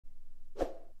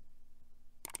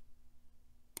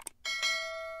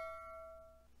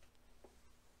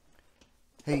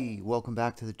Hey, welcome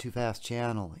back to the Too Fast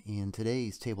channel. In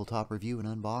today's tabletop review and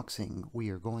unboxing, we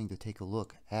are going to take a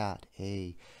look at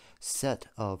a set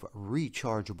of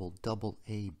rechargeable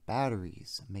AA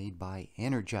batteries made by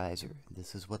Energizer.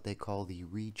 This is what they call the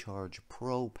Recharge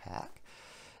Pro Pack.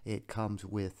 It comes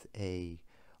with a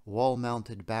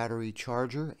wall-mounted battery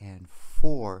charger and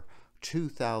four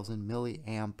 2000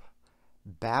 milliamp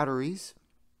batteries.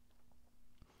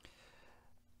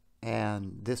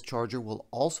 And this charger will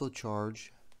also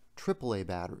charge AAA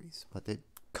batteries, but it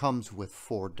comes with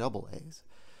four AA's.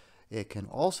 It can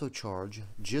also charge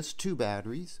just two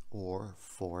batteries or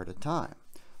four at a time.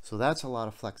 So that's a lot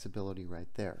of flexibility right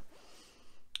there.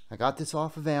 I got this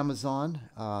off of Amazon.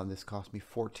 This cost me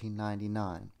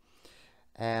 $14.99.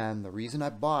 And the reason I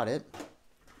bought it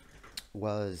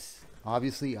was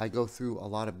obviously I go through a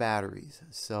lot of batteries.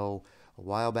 So a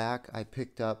while back I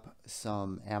picked up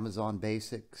some Amazon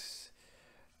Basics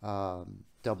AA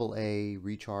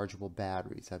rechargeable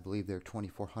batteries. I believe they're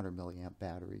 2400 milliamp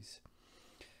batteries.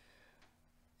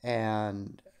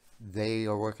 And they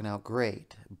are working out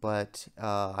great, but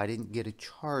I didn't get a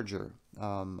charger.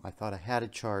 I thought I had a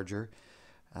charger,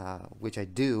 which I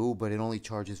do, but it only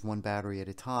charges one battery at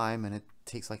a time, and it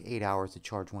takes like 8 hours to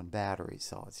charge one battery,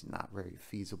 so it's not very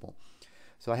feasible.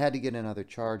 So I had to get another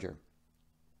charger.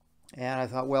 And I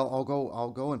thought, well,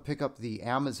 I'll go and pick up the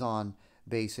Amazon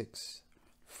Basics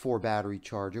 4 battery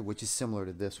charger, which is similar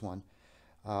to this one,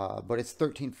 but it's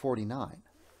 $13.49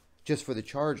 just for the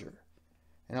charger.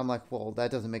 And I'm like, well,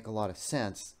 that doesn't make a lot of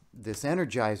sense. This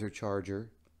Energizer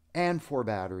charger and 4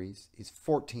 batteries is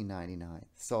 $14.99,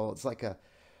 so it's like a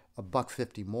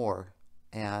 $1.50 more,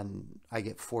 and I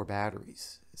get 4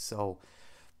 batteries. So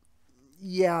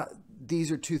yeah,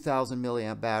 these are 2000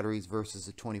 milliamp batteries versus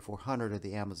the 2400 of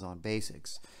the Amazon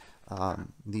Basics.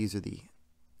 These are the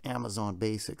Amazon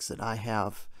Basics that I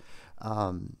have,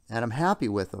 and I'm happy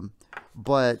with them,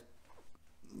 but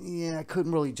yeah, I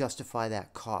couldn't really justify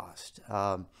that cost.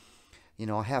 You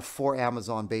know, I have 4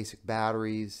 Amazon Basic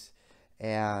batteries,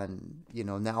 and you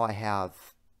know, now I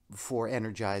have 4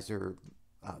 Energizer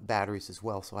batteries as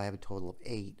well, so I have a total of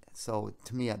 8. So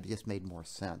to me, it just made more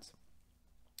sense.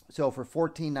 So for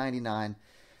 $14.99,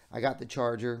 I got the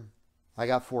charger, I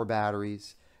got 4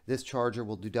 batteries. This charger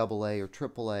will do AA or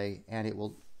AAA, and it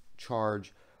will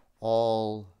charge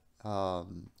all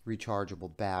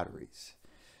rechargeable batteries.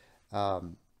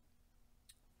 Now,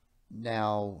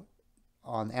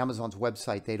 on Amazon's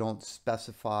website, they don't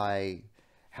specify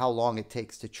how long it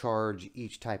takes to charge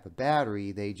each type of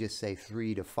battery. They just say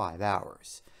 3 to 5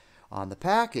 hours. On the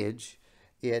package,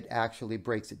 it actually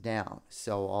breaks it down.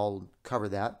 So I'll cover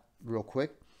that real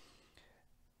quick.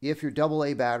 If your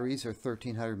AA batteries are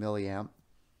 1300 milliamp,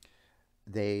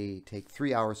 they take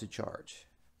 3 hours to charge.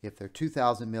 If they're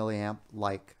 2000 milliamp,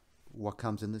 like what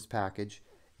comes in this package,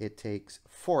 it takes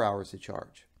 4 hours to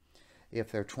charge.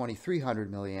 If they're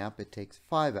 2300 milliamp, it takes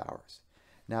 5 hours.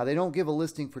 Now, they don't give a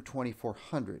listing for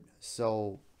 2400,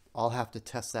 so I'll have to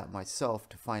test that myself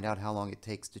to find out how long it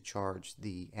takes to charge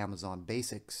the Amazon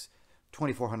Basics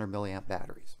 2400 milliamp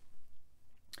batteries.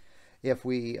 If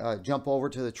we jump over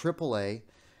to the AAA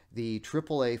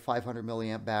 500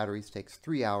 milliamp batteries takes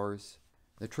 3 hours.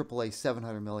 The AAA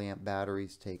 700 milliamp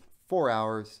batteries take 4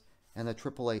 hours, and the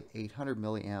AAA 800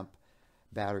 milliamp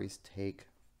batteries take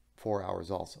 4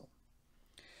 hours also.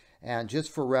 And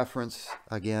just for reference,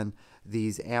 again,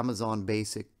 these Amazon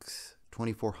Basics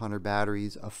 2400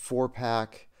 batteries, a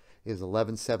 4-pack is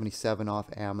 $11.77 off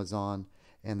Amazon,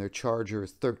 and their charger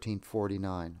is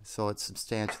 $13.49. So it's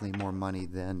substantially more money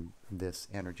than this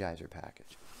Energizer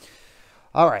package.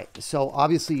 All right, so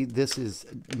obviously this has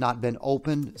not been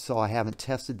opened, so I haven't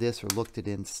tested this or looked at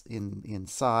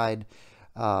inside.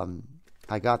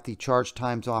 I got the charge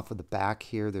times off of the back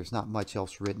here. There's not much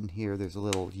else written here. There's a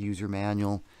little user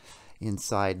manual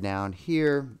inside down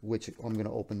here, which I'm going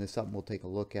to open this up and we'll take a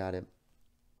look at it.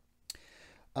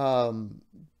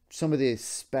 Some of the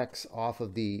specs off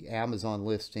of the Amazon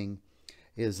listing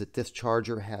is that this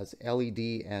charger has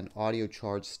LED and audio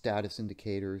charge status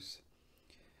indicators.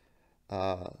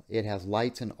 It has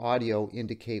lights and audio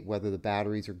indicate whether the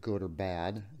batteries are good or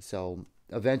bad. So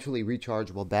eventually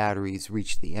rechargeable batteries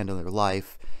reach the end of their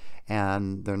life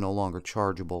and they're no longer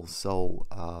chargeable. So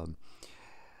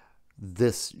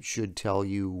this should tell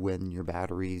you when your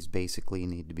batteries basically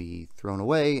need to be thrown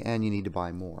away and you need to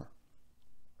buy more.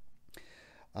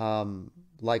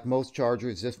 Like most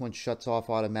chargers, this one shuts off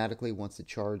automatically once the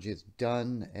charge is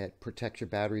done. It protects your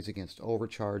batteries against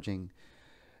overcharging.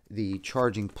 The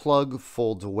charging plug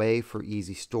folds away for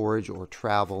easy storage or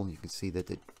travel. You can see that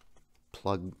the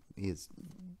plug is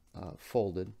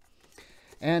folded.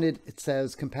 And it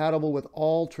says compatible with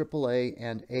all AAA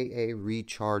and AA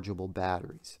rechargeable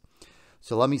batteries.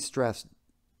 So let me stress,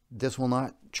 this will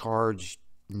not charge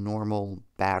normal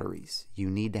batteries. You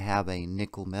need to have a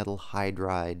nickel metal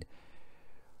hydride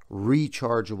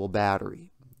rechargeable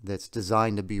battery that's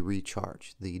designed to be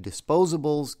recharged. The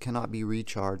disposables cannot be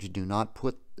recharged. Do not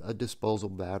put a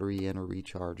disposable battery in a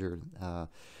recharger.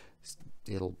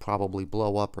 It'll probably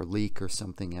blow up or leak or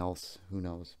something else. Who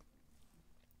knows?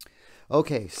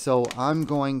 Okay, so I'm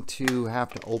going to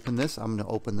have to open this. I'm going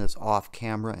to open this off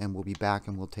camera, and we'll be back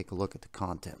and we'll take a look at the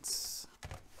contents.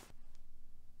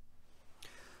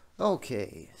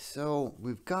 Okay, so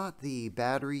we've got the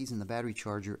batteries and the battery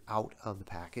charger out of the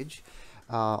package.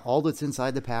 All that's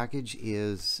inside the package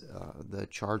is the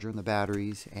charger and the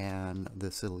batteries and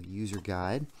this little user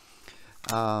guide.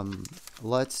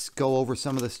 Let's go over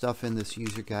some of the stuff in this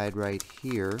user guide right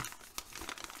here.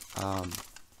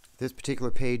 This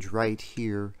particular page right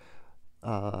here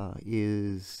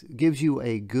gives you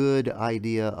a good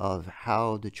idea of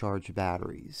how to charge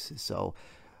batteries. So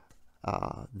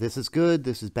this is good,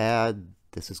 this is bad,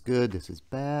 this is good, this is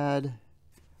bad.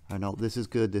 I know this is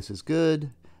good,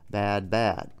 bad,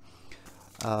 bad.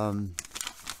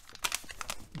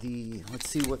 Let's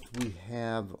see what we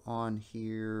have on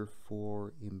here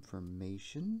for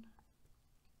information.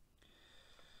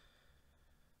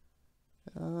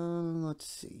 Let's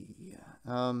see.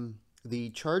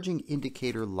 The charging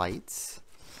indicator lights.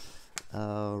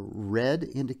 Red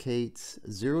indicates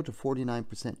 0 to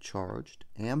 49% charged.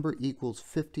 Amber equals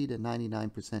 50 to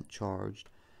 99% charged.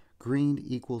 Green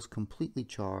equals completely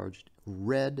charged.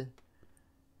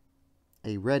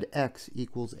 A red X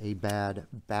equals a bad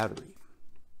battery.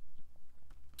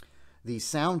 The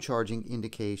sound charging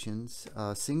indications,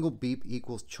 single beep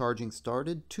equals charging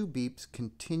started, 2 beeps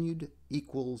continued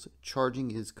equals charging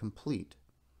is complete.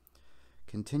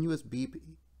 Continuous beep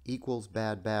equals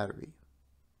bad battery.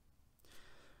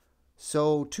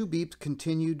 So 2 beeps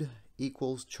continued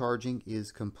equals charging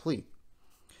is complete.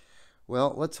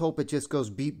 Well, let's hope it just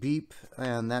goes beep beep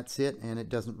and that's it, and it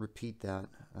doesn't repeat that.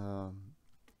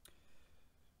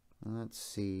 Let's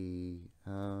see.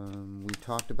 We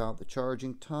talked about the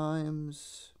charging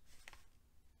times,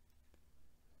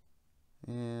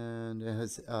 and it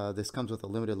has, this comes with a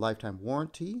limited lifetime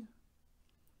warranty.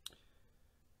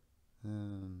 Yeah,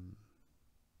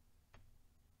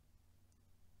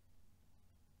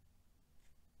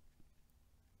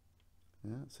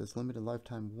 it says limited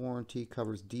lifetime warranty,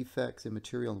 covers defects in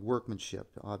material and workmanship.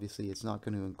 Obviously, it's not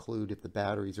going to include if the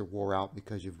batteries are wore out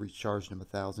because you've recharged them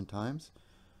 1,000 times.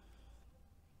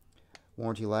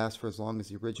 Warranty lasts for as long as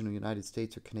the original United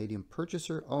States or Canadian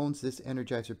purchaser owns this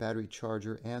Energizer battery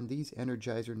charger and these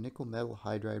Energizer nickel metal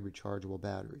hydride rechargeable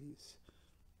batteries.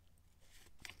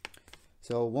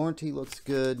 So warranty looks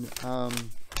good.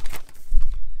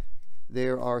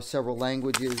 There are several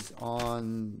languages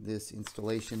on this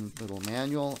installation little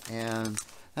manual, and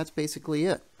that's basically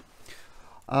it.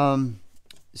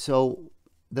 So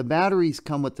the batteries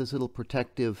come with this little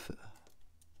protective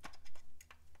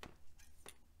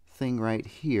thing right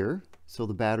here, so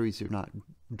the batteries are not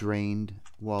drained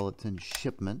while it's in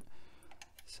shipment.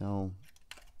 So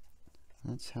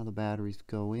that's how the batteries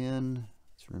go in.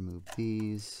 Let's remove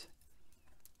these.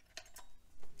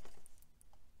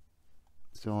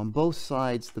 So on both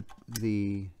sides,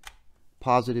 the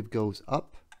positive goes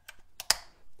up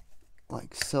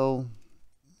like so,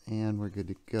 and we're good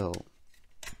to go.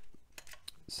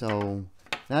 So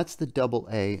that's the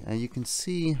AA, and you can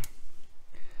see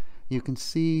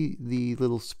the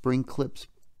little spring clips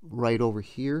right over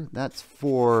here. That's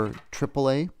for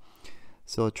AAA.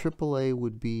 So a AAA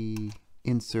would be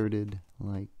inserted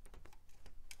like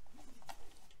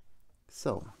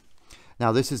so.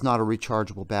 Now this is not a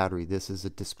rechargeable battery. This is a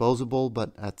disposable,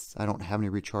 but I don't have any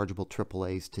rechargeable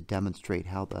AAAs to demonstrate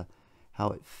how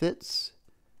it fits.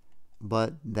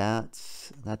 But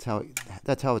that's how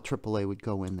a AAA would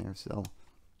go in there. So,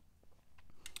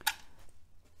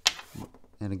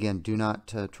 and again, do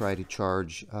not try to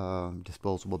charge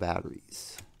disposable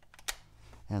batteries.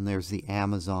 And there's the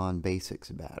Amazon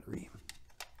Basics battery.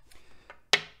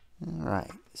 All right,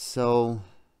 so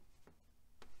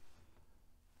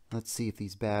let's see if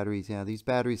these batteries, yeah, these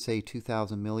batteries say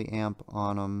 2000 milliamp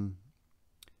on them,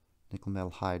 nickel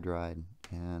metal hydride,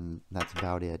 and that's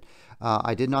about it.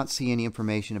 I did not see any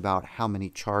information about how many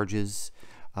charges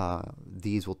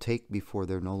these will take before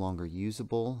they're no longer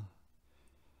usable.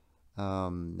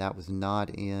 That was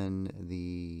not in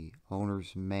the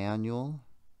owner's manual,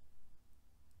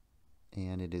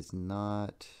 and it is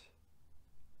not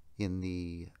in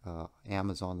the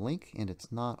Amazon link, and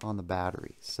it's not on the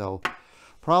battery. So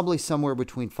probably somewhere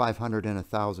between 500 and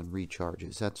 1,000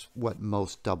 recharges. That's what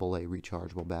most AA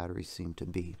rechargeable batteries seem to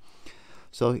be.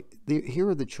 So here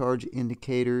are the charge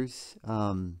indicators.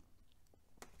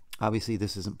 Obviously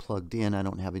this isn't plugged in. I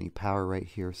don't have any power right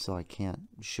here, so I can't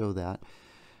show that.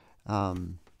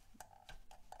 And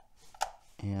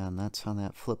that's how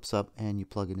that flips up and you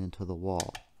plug it into the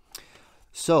wall.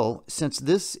 So since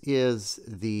this is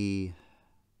the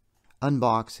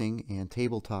unboxing and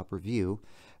tabletop review,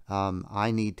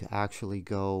 I need to actually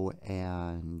go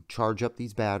and charge up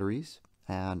these batteries,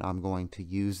 and I'm going to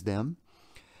use them,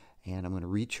 and I'm going to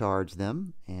recharge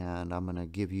them, and I'm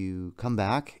going to come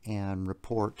back and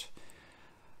report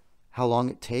how long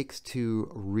it takes to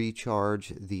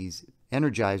recharge these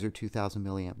Energizer 2000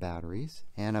 milliamp batteries.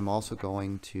 And I'm also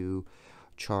going to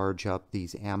charge up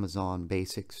these Amazon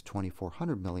Basics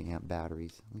 2400 milliamp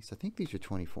batteries. At least I think these are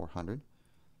 2400.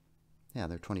 Yeah,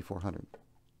 they're 2400.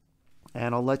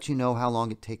 And I'll let you know how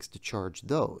long it takes to charge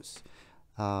those.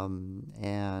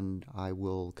 And I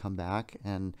will come back,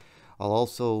 and I'll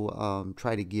also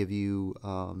try to give you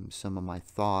some of my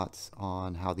thoughts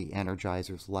on how the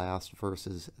Energizers last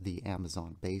versus the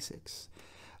Amazon Basics.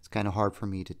 It's kind of hard for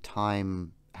me to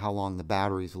time how long the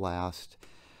batteries last,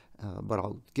 but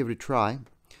I'll give it a try.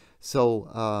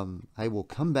 So I will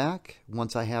come back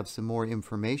once I have some more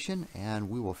information, and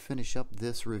we will finish up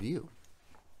this review.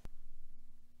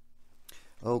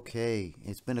 Okay,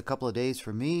 it's been a couple of days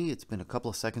for me. It's been a couple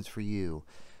of seconds for you.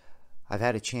 I've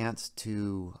had a chance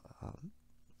to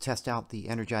test out the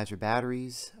Energizer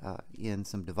batteries in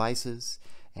some devices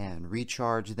and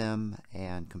recharge them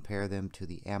and compare them to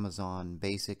the Amazon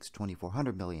Basics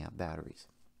 2400 milliamp batteries.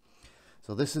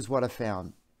 So this is what I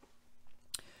found.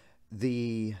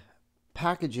 The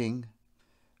packaging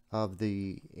of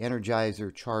the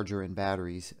Energizer charger and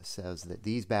batteries says that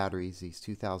these batteries, these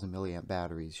 2000 milliamp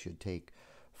batteries, should take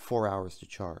 4 hours to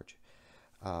charge.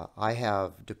 I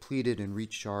have depleted and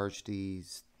recharged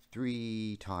these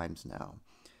 3 times now,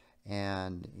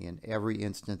 and in every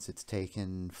instance it's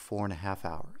taken 4.5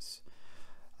 hours.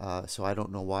 So I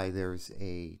don't know why there's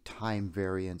a time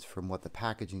variance from what the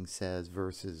packaging says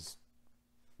versus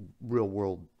real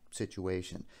world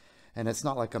situation. And it's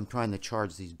not like I'm trying to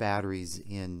charge these batteries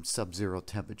in sub-zero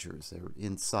temperatures. They're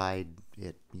inside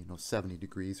at 70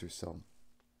 degrees or so.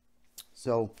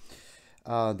 So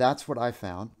that's what I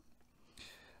found.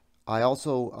 I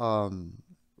also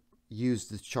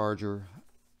used the charger,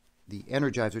 the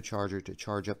Energizer charger, to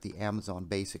charge up the Amazon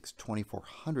Basics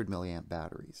 2400 milliamp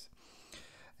batteries.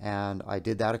 And I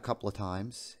did that a couple of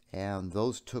times, and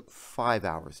those took 5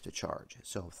 hours to charge,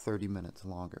 so 30 minutes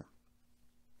longer.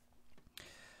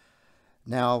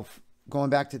 Now, going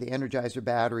back to the Energizer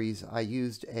batteries, I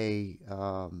used a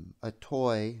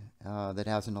toy that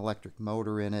has an electric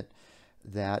motor in it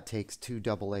that takes 2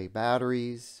 AA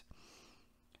batteries,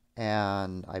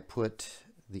 and I put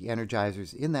the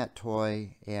Energizers in that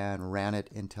toy and ran it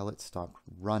until it stopped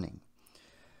running.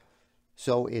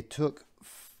 So it took,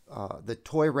 the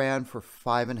toy ran for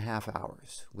 5.5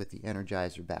 hours with the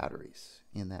Energizer batteries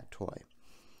in that toy.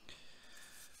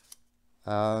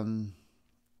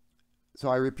 So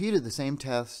I repeated the same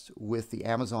test with the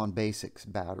Amazon Basics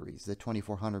batteries, the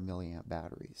 2400 milliamp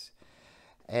batteries.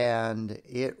 And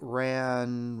it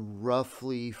ran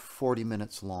roughly 40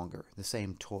 minutes longer, the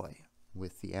same toy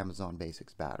with the Amazon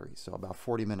Basics batteries. So about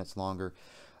 40 minutes longer.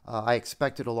 I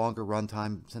expected a longer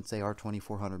runtime since they are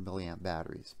 2400 milliamp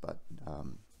batteries, but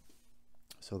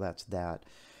so that's that.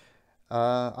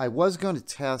 I was going to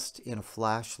test in a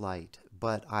flashlight,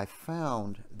 but I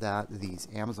found that these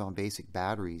Amazon Basic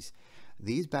batteries,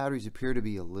 these batteries appear to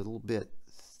be a little bit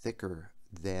thicker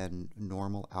than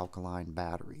normal alkaline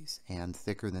batteries and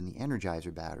thicker than the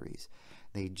Energizer batteries.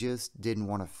 They just didn't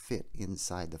want to fit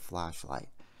inside the flashlight.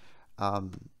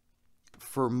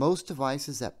 For most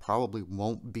devices, that probably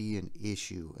won't be an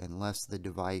issue unless the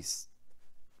device,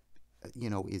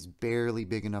 is barely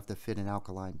big enough to fit an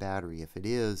alkaline battery. If it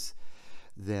is,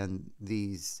 then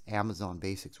these Amazon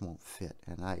Basics won't fit.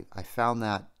 And I found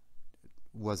that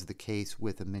was the case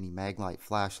with a mini Maglite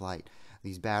flashlight.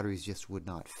 These batteries just would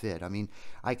not fit. I mean,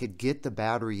 I could get the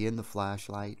battery in the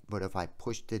flashlight, but if I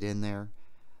pushed it in there,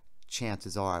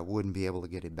 chances are I wouldn't be able to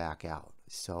get it back out.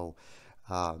 So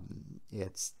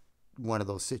it's one of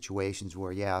those situations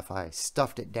where, yeah, if I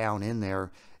stuffed it down in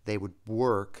there, they would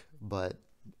work, but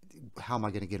how am I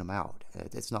going to get them out?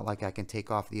 It's not like I can take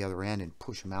off the other end and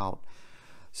push them out.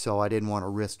 So I didn't want to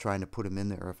risk trying to put them in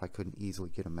there if I couldn't easily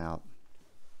get them out.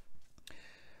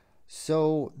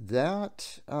 So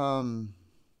that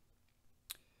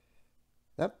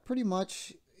that pretty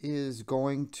much is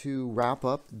going to wrap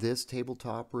up this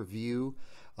tabletop review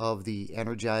of the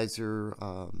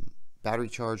Energizer battery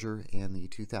charger and the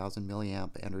 2000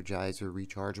 milliamp Energizer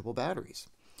rechargeable batteries.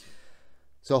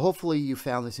 So hopefully you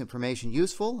found this information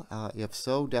useful. If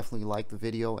so, definitely like the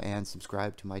video and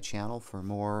subscribe to my channel for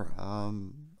more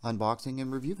unboxing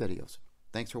and review videos.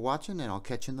 Thanks for watching, and I'll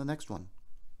catch you in the next one.